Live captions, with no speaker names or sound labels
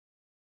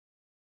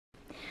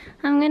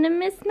I'm gonna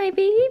miss my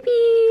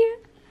baby.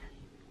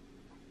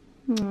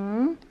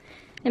 Aww.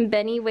 And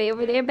Benny way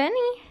over there.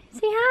 Benny, say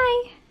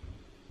hi.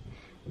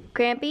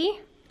 Grampy,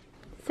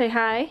 say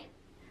hi.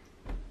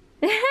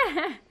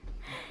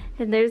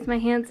 And there's my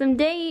handsome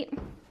date.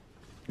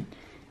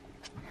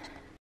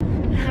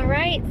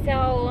 Alright,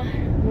 so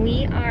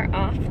we are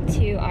off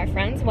to our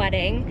friend's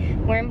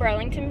wedding. We're in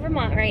Burlington,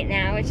 Vermont right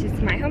now, which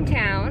is my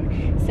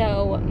hometown.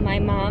 So my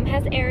mom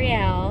has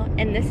Arielle,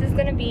 and this is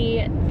gonna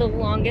be the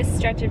longest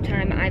stretch of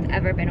time I've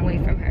ever been away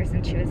from her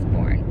since she was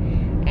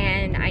born.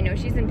 And I know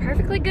she's in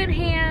perfectly good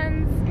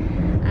hands,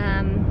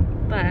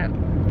 but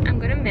I'm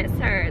gonna miss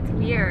her. It's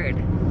weird.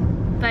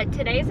 But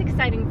today is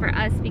exciting for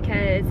us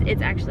because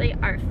it's actually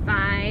our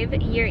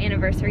 5-year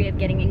anniversary of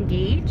getting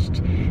engaged.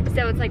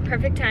 So it's like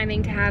perfect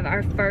timing to have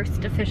our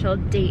first official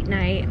date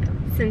night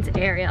since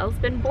Arielle's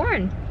been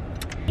born.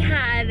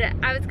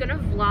 I was gonna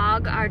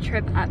vlog our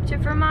trip up to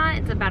Vermont.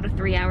 It's about a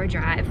 3-hour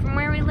drive from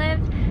where we live,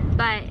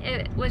 but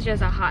it was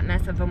just a hot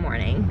mess of a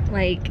morning.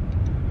 Like,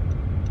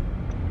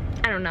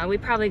 I don't know, we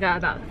probably got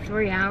about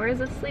 3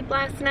 hours of sleep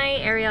last night.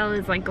 Arielle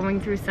is like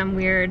going through some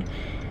weird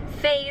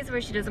phase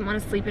where she doesn't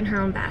want to sleep in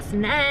her own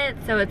bassinet,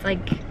 so it's like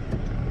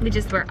we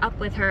just were up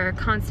with her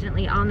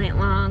constantly all night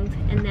long.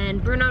 And then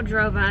Bruno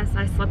drove us.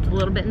 I slept a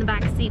little bit in the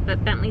back seat,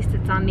 but Bentley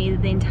sits on me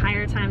the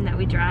entire time that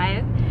we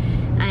drive,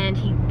 and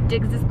he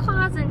digs his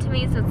claws into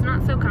me, so it's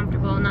not so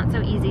comfortable, not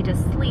so easy to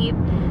sleep.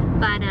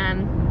 But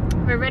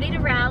we're ready to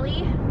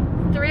rally.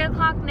 3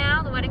 o'clock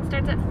now. The wedding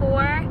starts at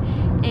 4,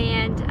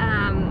 and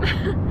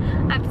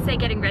I have to say,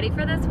 getting ready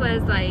for this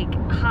was like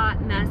hot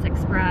mess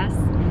express.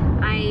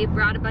 I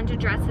brought a bunch of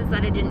dresses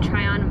that I didn't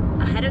try on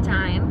ahead of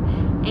time,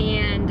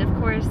 and of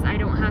course I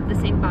don't have the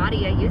same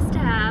body I used to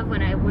have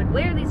when I would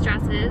wear these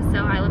dresses,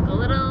 so I look a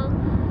little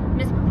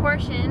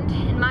misproportioned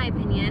in my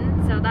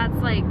opinion, so that's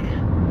like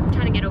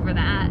trying to get over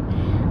that.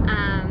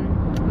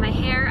 My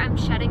hair, I'm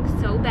shedding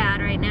so bad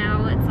right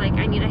now. It's like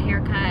I need a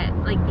haircut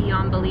like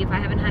beyond belief. I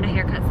haven't had a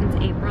haircut since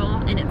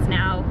April, and it's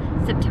now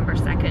September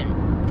 2nd.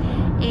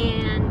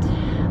 And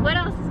what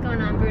else is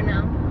going on,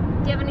 Bruno?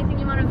 Do you have anything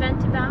you want to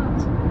vent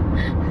about?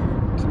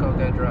 Let's go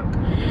get drunk.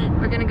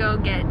 We're gonna go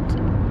get...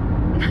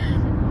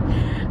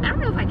 I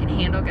don't know if I can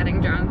handle getting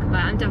drunk, but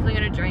I'm definitely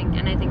gonna drink,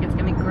 and I think it's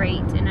gonna be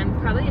great. And I'm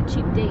probably a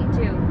cheap date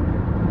too.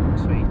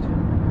 Sweet.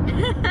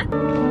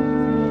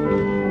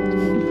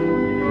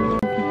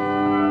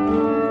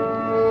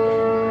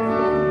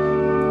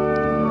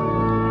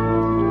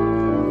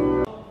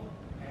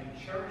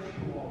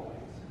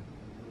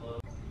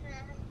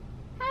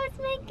 How's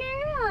my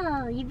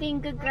girl? You being a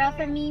good girl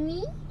for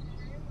Mimi?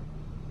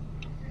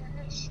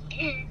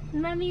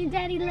 Mommy and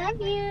Daddy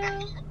love you.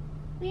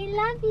 We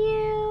love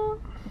you.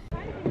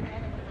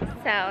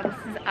 So this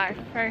is our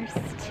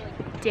first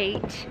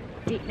date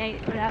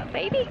night without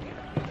baby.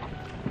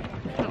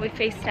 But we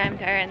FaceTimed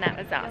her, and that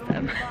was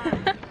awesome.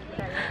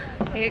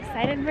 Are you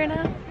excited,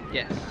 Bruno?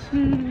 Yes.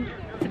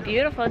 It's a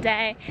beautiful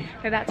day.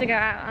 We're about to go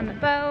out on the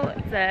boat.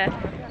 It's a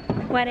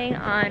wedding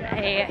on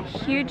a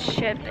huge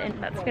ship,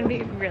 and that's gonna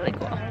be really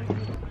cool.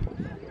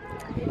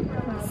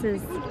 This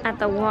is at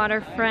the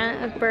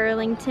waterfront of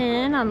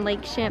Burlington on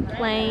Lake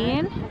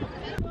Champlain.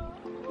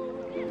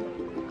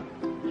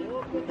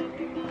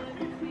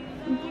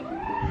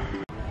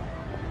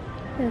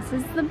 This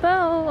is the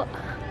boat.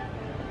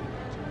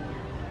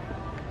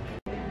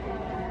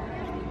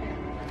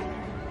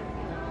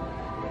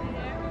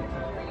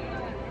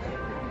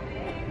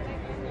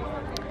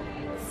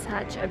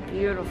 Such a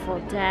beautiful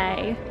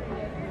day.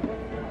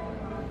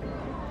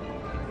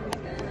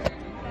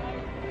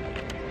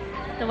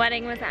 The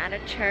wedding was at a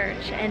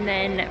church, and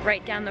then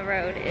right down the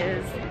road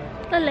is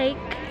the lake.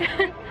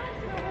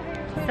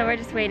 So we're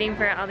just waiting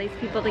for all these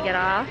people to get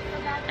off,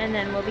 and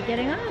then we'll be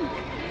getting on.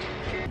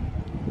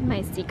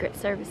 My Secret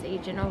Service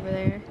agent over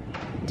there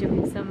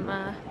doing some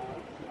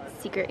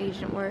secret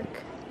agent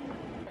work.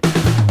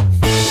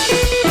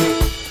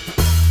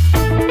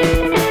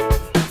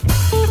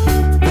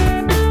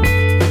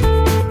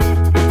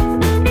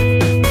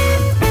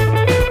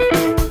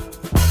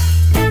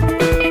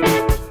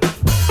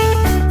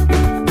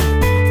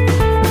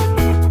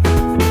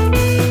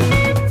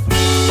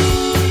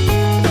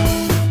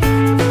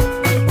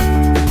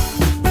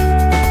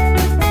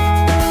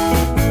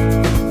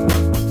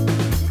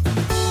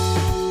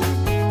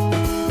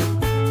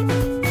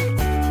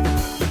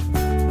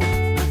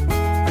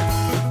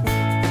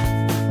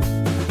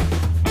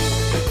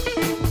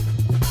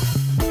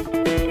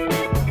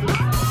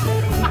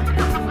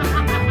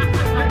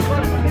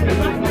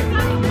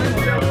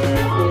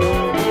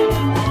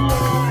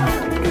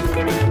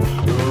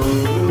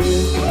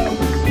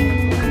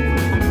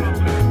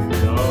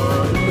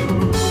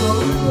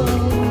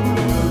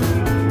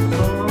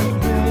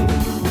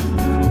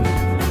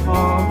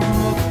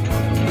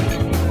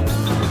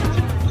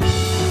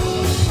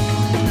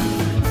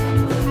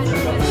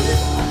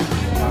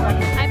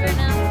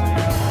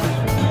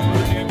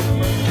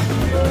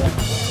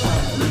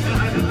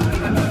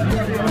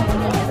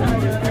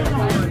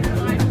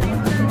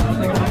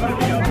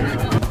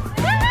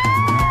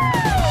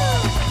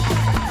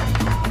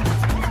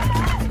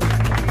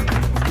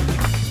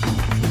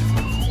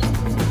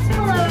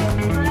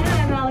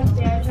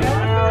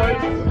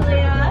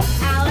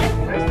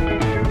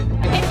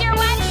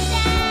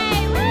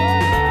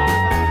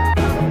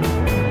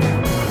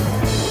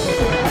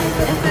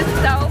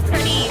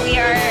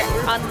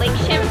 Lake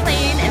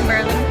Champlain in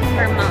Burlington,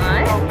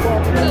 Vermont.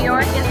 New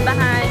York is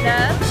behind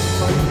us.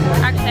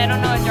 Actually, I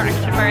don't know what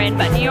direction we're in,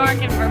 but New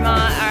York and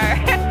Vermont are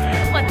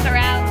what's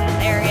around this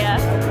area.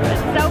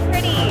 It's so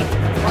pretty.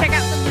 Check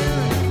out the moon.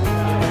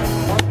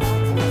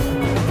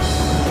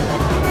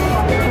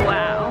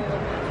 Wow.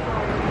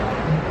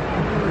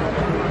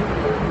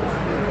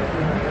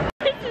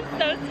 This is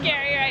so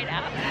scary right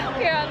now.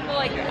 We're on the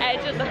like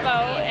edge of the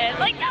boat and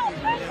like, no,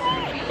 push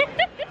me.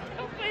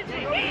 Don't push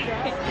me.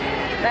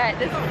 But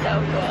this is so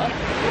cool.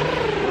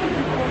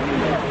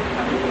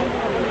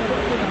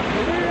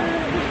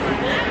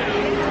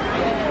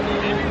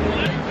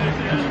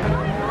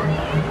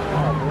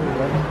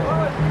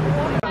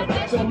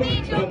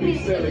 Don't be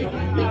silly.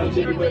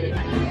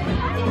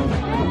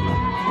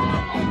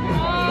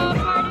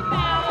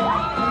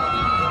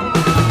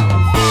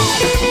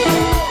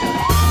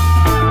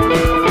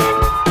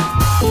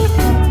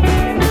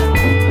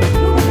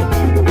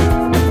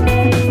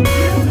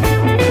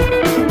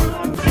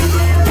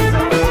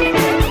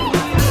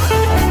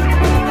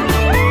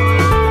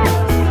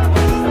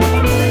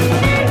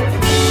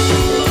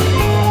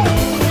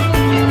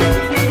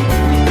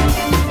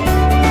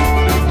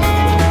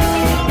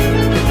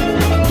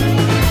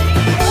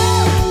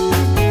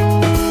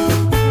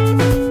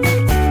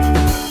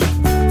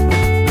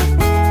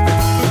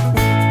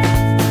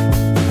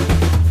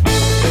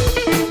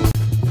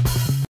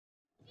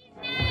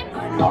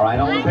 All right,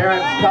 all the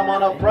parents, come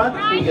on up front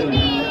so you can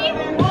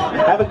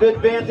have a good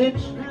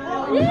vantage.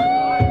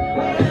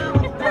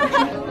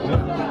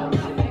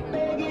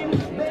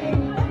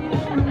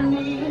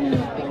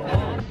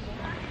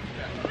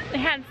 We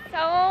had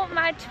so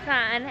much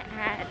fun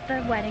at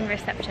the wedding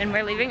reception.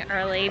 We're leaving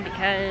early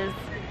because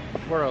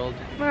We're old.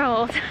 we're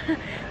old. We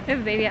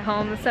have a baby at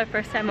home. This is our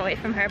first time away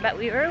from her, but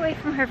we were away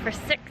from her for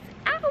 6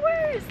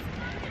 hours.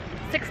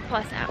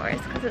 6+ hours,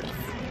 because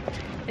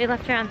we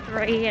left around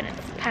 3 and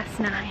it's past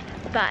 9.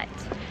 But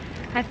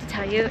I have to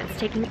tell you, it's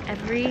taking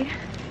every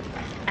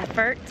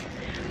effort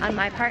on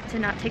my part to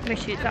not take my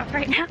shoes off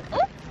right now.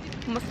 Oh,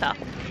 almost fell.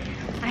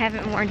 I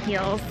haven't worn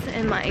heels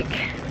in like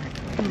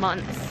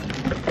months.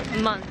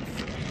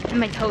 And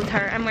my toes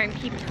hurt. I'm wearing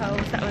peep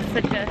toes. That was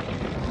such a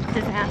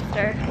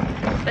disaster.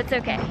 But it's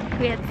okay.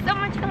 We had so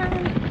much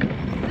fun.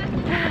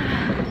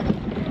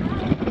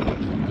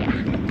 Yeah.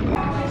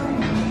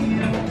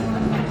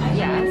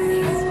 Yes.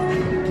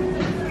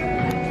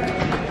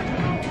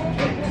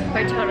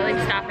 We're totally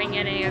stopping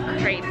getting a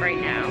crepe right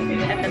now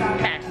at the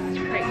best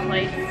crepe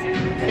place,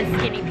 the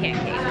Skinny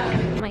Pancake.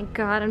 Oh my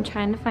god, I'm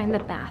trying to find the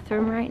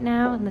bathroom right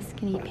now in the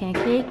Skinny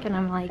Pancake and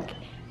I'm like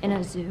in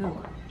a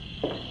zoo.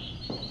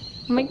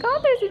 Oh my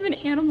god, there's even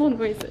animal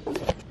noises.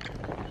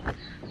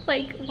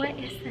 Like, what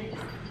is this?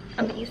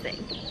 Amazing.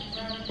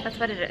 That's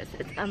what it is.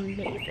 It's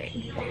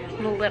amazing.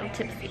 I'm a little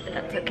tipsy, but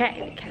that's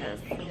okay because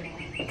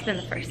it's been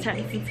the first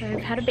time since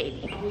I've had a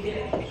baby.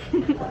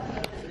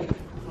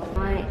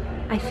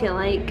 I feel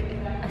like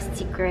a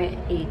secret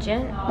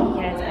agent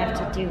because I have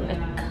to do a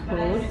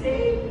code.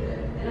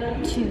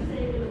 2,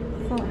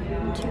 4, 2,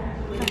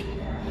 5.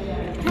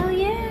 Hell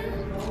yeah!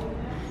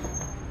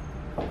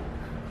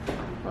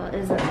 Well,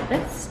 isn't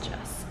this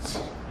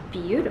just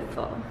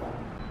beautiful?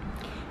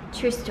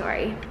 True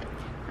story.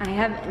 I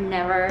have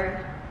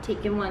never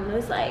taken one of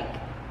those like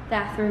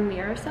bathroom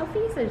mirror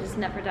selfies. I've just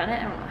never done it.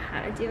 I don't know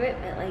how to do it,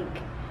 but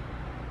like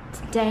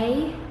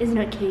today is an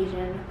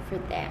occasion for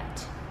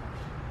that.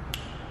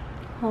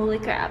 Holy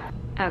crap.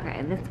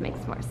 Okay, this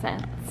makes more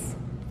sense.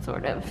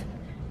 Sort of.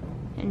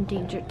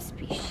 Endangered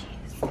species.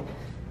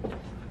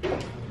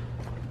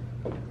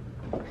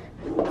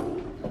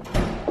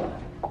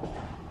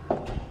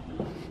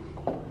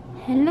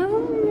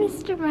 Hello,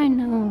 Mr.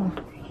 Rhino.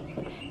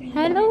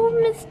 Hello,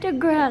 Mr.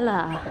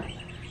 Grella.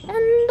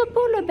 And the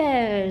polar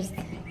bears.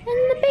 And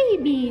the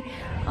baby.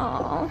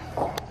 Oh,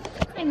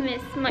 I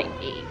miss my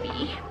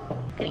baby.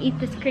 I'm gonna eat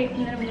this crepe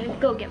and then I'm gonna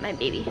go get my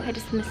baby. I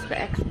just missed the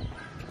exit.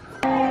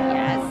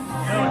 Yes.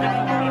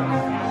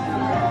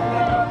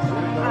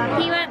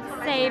 He went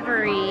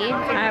savory.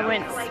 I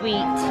went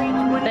sweet.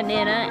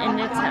 Banana and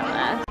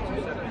Nutella.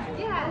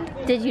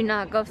 Did you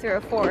not go through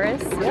a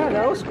forest? Yeah,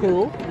 that was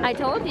cool. I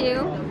told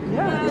you.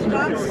 Yeah, it was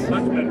nice.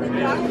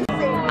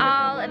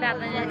 All about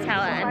the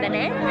Nutella and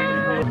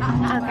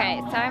banana.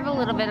 Okay, so I have a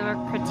little bit of a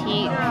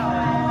critique.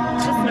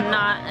 It's just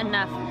not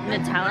enough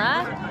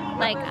Nutella.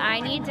 Like, I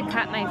need to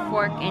cut my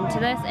fork into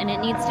this and it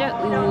needs to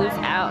ooze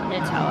out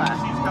Nutella.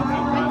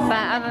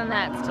 But other than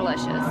that, it's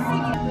delicious.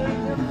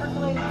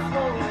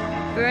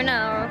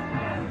 Bruno,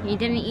 you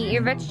didn't eat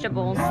your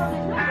vegetables.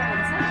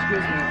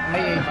 Excuse me, I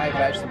ate my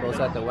vegetables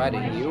at the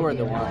wedding. You were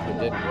the one who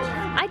didn't.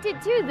 I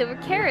did too, there were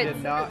carrots. You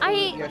did not I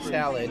eat ate your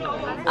salad.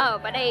 Oh,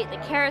 but I ate the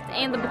carrots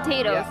and the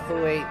potatoes. Yeah,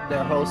 who ate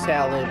their whole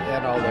salad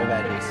and all their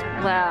veggies?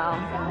 Well,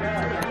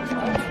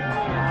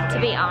 to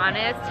be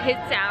honest, his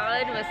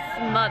salad was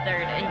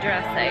smothered in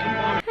dressing.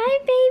 Hi,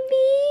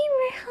 baby.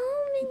 We're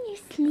home and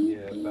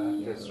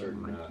you're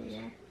sleepy.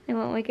 I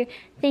won't wake her.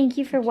 Thank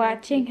you for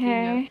watching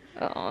her.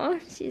 Oh,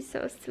 she's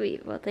so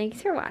sweet. Well,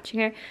 thanks for watching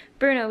her.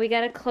 Bruno, we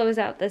gotta close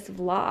out this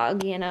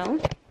vlog, you know?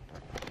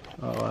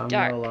 Oh, I'm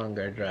dark. no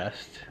longer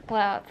dressed.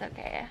 Well, it's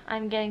okay.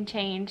 I'm getting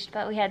changed,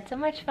 but we had so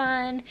much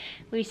fun.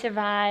 We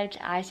survived.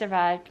 I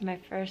survived my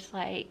first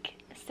like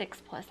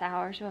 6+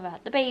 hours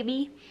without the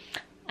baby.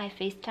 I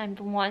FaceTimed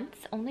once,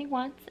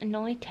 and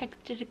only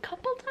texted a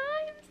couple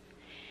times.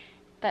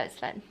 That was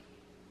fun.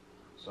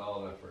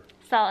 Solid effort.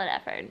 Solid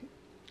effort.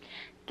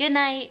 Good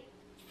night.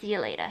 See you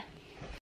later.